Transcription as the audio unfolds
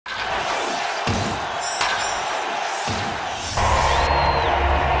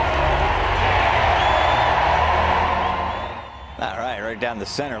down the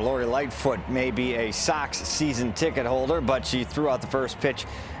center. Lori Lightfoot may be a Sox season ticket holder, but she threw out the first pitch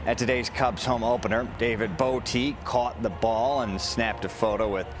at today's Cubs home opener. David Bote caught the ball and snapped a photo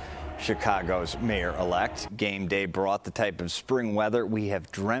with Chicago's mayor-elect. Game day brought the type of spring weather we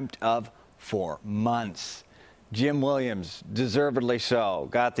have dreamt of for months. Jim Williams, deservedly so,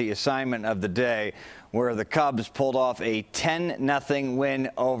 got the assignment of the day, where the Cubs pulled off a 10-0 win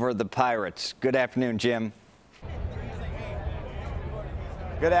over the Pirates. Good afternoon, Jim.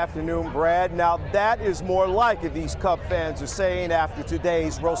 Good afternoon, Brad. Now that is more like it, these Cub fans are saying after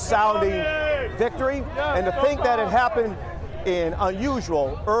today's resounding victory, and to think that it happened in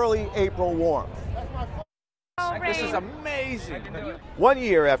unusual early April warmth. This is amazing. 1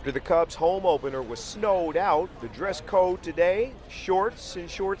 year after the Cubs home opener was snowed out, the dress code today, shorts and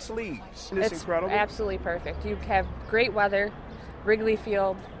short sleeves. Isn't this incredible? Absolutely perfect. You have great weather, Wrigley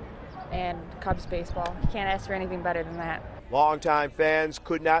Field, and Cubs baseball. You can't ask for anything better than that. Longtime fans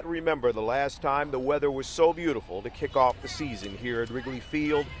could not remember the last time the weather was so beautiful to kick off the season here at Wrigley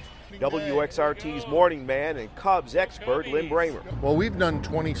Field. WXRT's morning man and Cubs expert Lynn Bramer. Well, we've done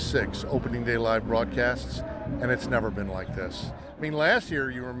 26 opening day live broadcasts, and it's never been like this. I mean, last year,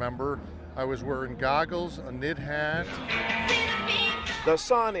 you remember, I was wearing goggles, a knit hat. The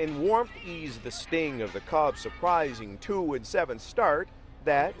sun and warmth eased the sting of the Cubs' surprising 2-7 start.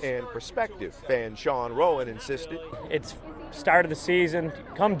 That and perspective, fan Sean Rowan insisted. It's start of the season.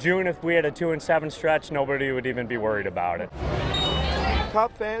 Come June, if we had a 2-7 stretch, nobody would even be worried about it.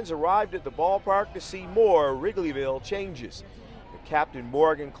 Cub fans arrived at the ballpark to see more Wrigleyville changes. The Captain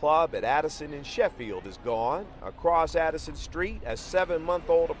Morgan Club at Addison and Sheffield is gone. Across Addison Street, a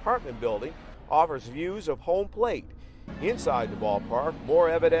 7-month-old apartment building offers views of home plate. Inside the ballpark, more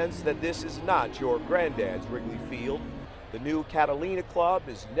evidence that this is not your granddad's Wrigley Field. The new Catalina Club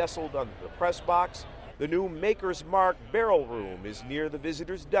is nestled under the press box. The new Maker's Mark barrel room is near the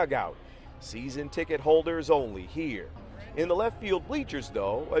visitors' dugout. Season ticket holders only here. In the left field bleachers,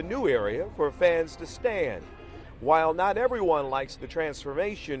 though, a new area for fans to stand. While not everyone likes the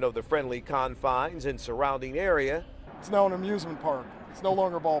transformation of the friendly confines and surrounding area, it's now an amusement park. It's no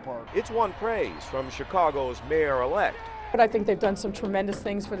longer a ballpark. It's won praise from Chicago's mayor-elect. But I think they've done some tremendous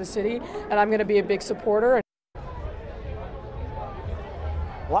things for the city, and I'm going to be a big supporter.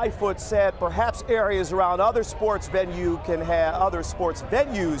 Lightfoot said perhaps areas around other sports venues can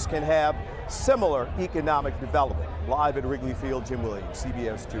have similar economic development. Live at Wrigley Field, Jim Williams,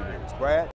 CBS 2 News. Brad?